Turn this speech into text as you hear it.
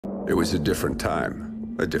It was a different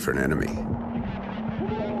time, a different enemy.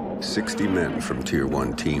 60 men from Tier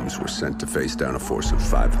 1 teams were sent to face down a force of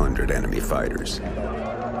 500 enemy fighters.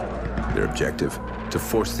 Their objective? To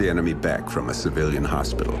force the enemy back from a civilian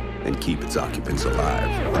hospital and keep its occupants alive.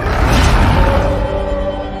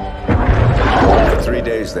 For 3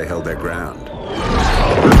 days they held their ground.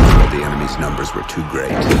 But the enemy's numbers were too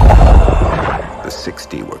great. The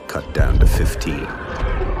 60 were cut down to 15.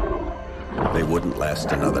 They wouldn't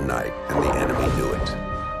last another night, and the enemy knew it.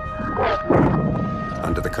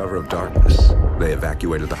 Under the cover of darkness, they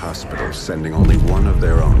evacuated the hospital, sending only one of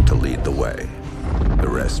their own to lead the way. The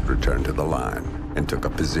rest returned to the line and took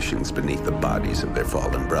up positions beneath the bodies of their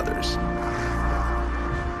fallen brothers.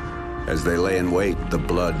 As they lay in wait, the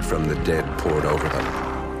blood from the dead poured over them.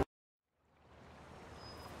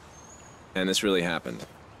 And this really happened.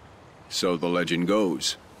 So the legend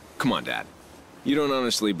goes. Come on, Dad. You don't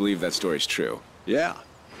honestly believe that story's true? Yeah,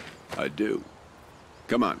 I do.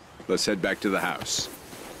 Come on, let's head back to the house.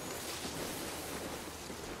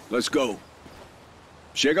 Let's go.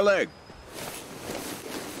 Shake a leg.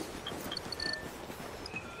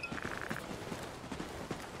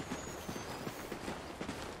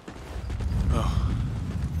 Oh,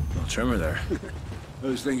 little tremor there.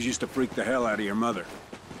 Those things used to freak the hell out of your mother.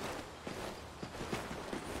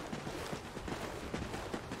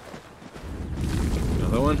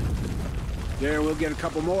 Another one? Yeah, we'll get a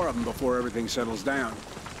couple more of them before everything settles down.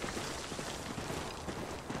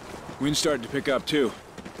 Wind's starting to pick up, too.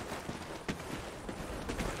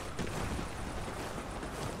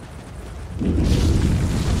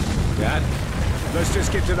 Dad? Let's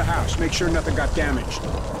just get to the house. Make sure nothing got damaged.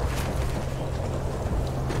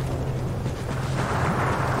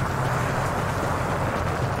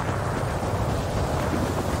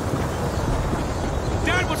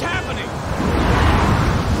 Dad, what's happening?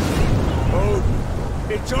 Odin!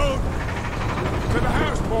 It's Odin! To the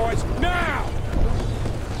house, boys! Now!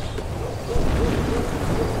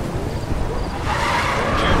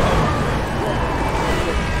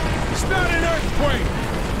 It's not an earthquake!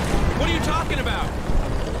 What are you talking about?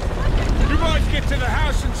 You boys get to the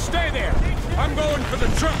house and stay there! I'm going for the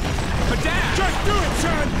truck! But Dad! Just do it,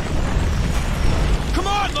 son! Come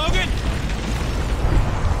on, Logan!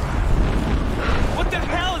 What the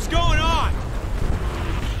hell is going on?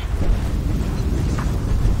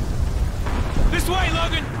 This way,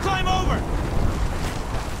 Logan! Climb over!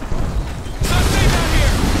 It's not safe out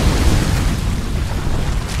here!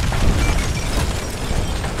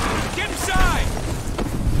 Get inside!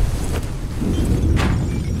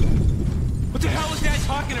 What the hell is Dad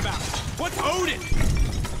talking about? What's Odin?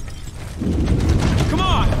 Come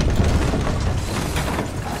on!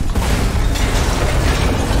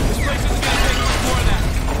 This place isn't gonna take much more of that.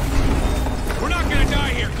 We're not gonna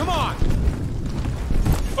die here. Come on!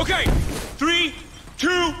 Okay! 3, 2,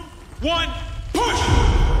 1, push!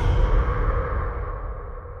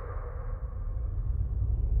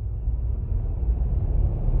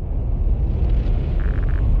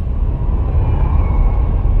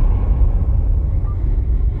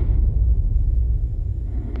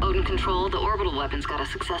 Odin Control, the orbital weapon's got a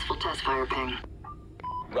successful test fire ping.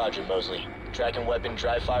 Roger, Mosley. Tracking weapon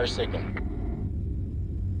dry fire signal.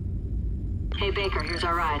 Hey Baker, here's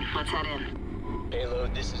our ride. Let's head in.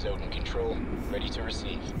 Payload, this is Odin Control. Ready to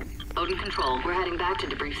receive. Odin Control, we're heading back to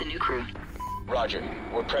debrief the new crew. Roger.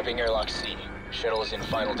 We're prepping airlock C. Shuttle is in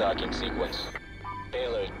final docking sequence.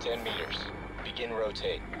 Payload, 10 meters. Begin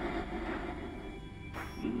rotate.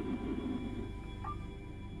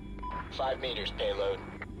 5 meters, payload.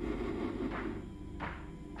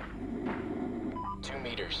 2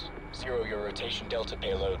 meters. 0 your rotation delta,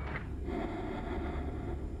 payload.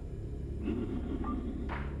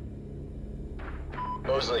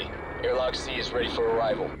 Mosley, airlock C is ready for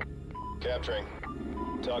arrival. Capturing.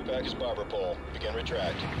 Talkback is barber pole. Begin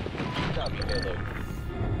retract. Copy, payload.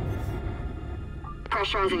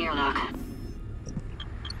 Pressurizing airlock.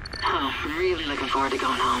 Oh, really looking forward to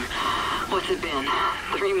going home. What's it been?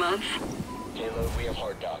 3 months? Payload, we have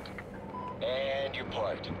hard dock. And you're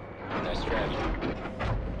parked. Nice driving.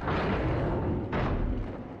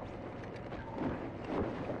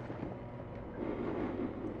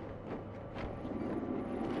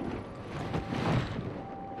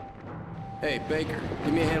 Hey, Baker,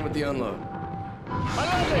 give me a hand with the unload.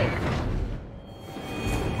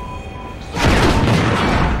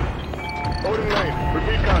 Odin lane.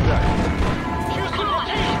 Repeat contact. Come on!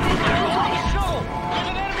 There's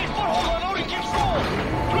an enemy foothold on Odin Control!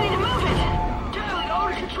 We need to move it! Damn it,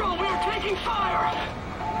 Odin Control, we are taking fire!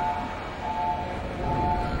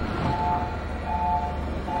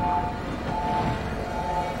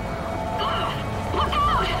 Look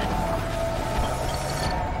out!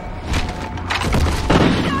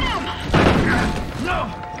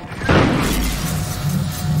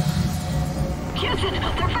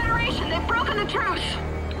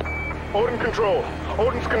 Odin Control.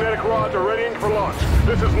 Odin's kinetic rods are readying for launch.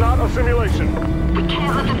 This is not a simulation. We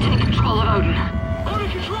can't let them take control of Odin.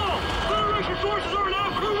 Odin Control! Federation forces are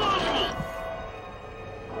now crew launchable!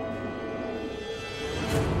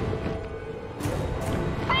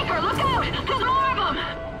 Baker, look out! There's more of them!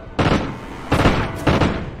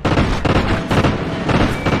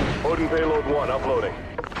 Odin Payload 1 uploading.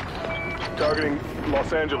 Targeting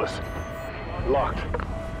Los Angeles. Locked.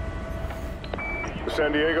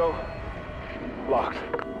 San Diego. Locked.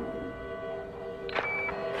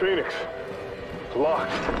 Phoenix.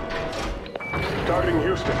 Locked. Targeting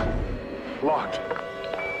Houston. Locked.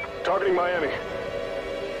 Targeting Miami.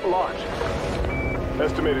 Locked.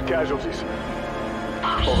 Estimated casualties.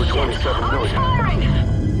 Over 27 million. Firing!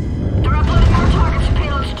 They're uploading more targets to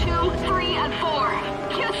payloads 2, 3, and 4.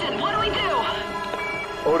 Houston, what do we do?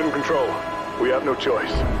 Odin Control. We have no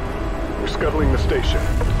choice. We're scuttling the station.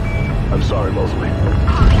 I'm sorry, Mosley.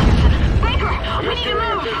 Copy, Houston. Baker, we need to Initiating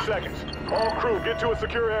in move! 10 seconds. All crew, get to a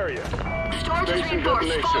secure area. Storage is Station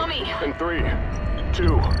reinforced. Follow me. detonation. In 3,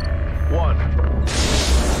 2, 1.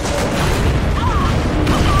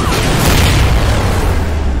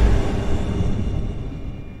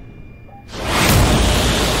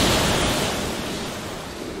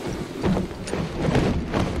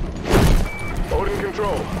 Odin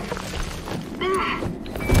Control.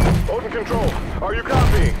 Odin Control, are you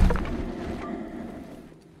copying?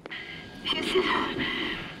 Houston,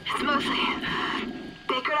 it's Mosley.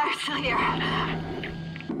 Baker and I are still here.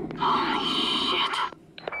 Holy shit.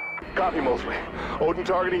 Copy, Mosley. Odin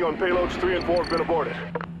targeting on payloads 3 and 4 have been aborted.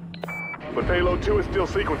 But payload 2 is still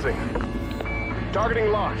sequencing.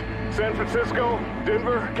 Targeting locked. San Francisco,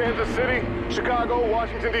 Denver, Kansas City, Chicago,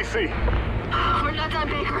 Washington, D.C. We're not done,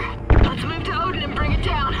 Baker. Let's move to Odin and bring it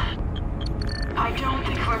down. I don't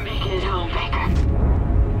think we're making it home, Baker.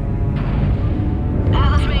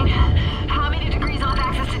 Atlas Main, how many degrees off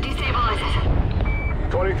access to destabilize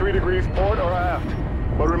it? 23 degrees port or aft.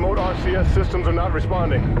 But remote RCS systems are not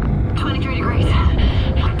responding. 23 degrees.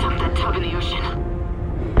 I'll dump that tub in the ocean.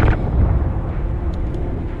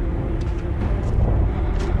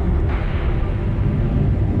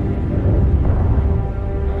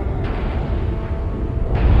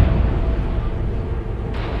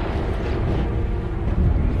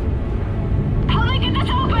 How do I get this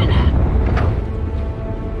open?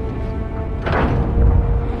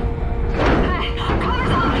 Hey,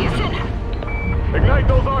 cover's on, Houston. Ignite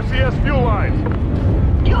those RCS fuel lines.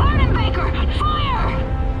 You heard him, Baker! Fire!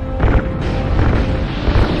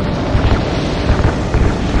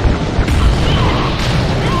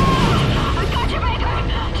 I got you, Baker!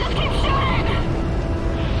 Just keep shooting!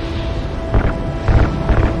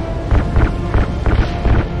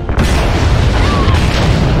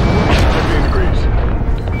 15 degrees.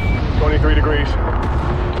 23 degrees.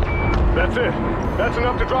 That's it. That's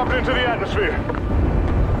enough to drop it into the atmosphere.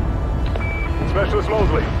 Specialist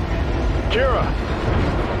Mosley. Kira.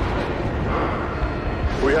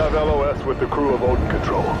 We have LOS with the crew of Odin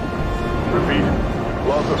Control. Repeat,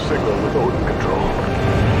 loss of signal with Odin Control.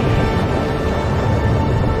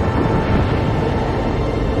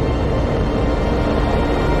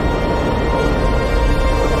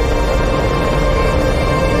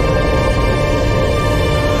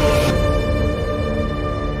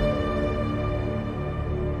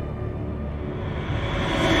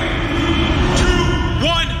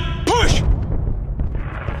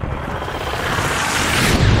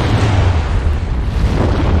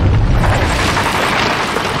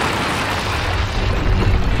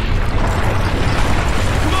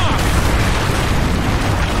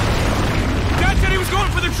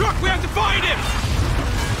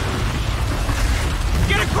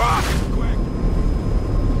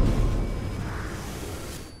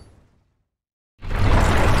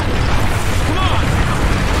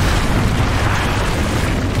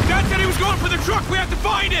 Truck! We have to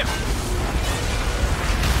find him!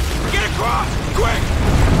 Get across!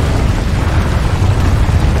 Quick!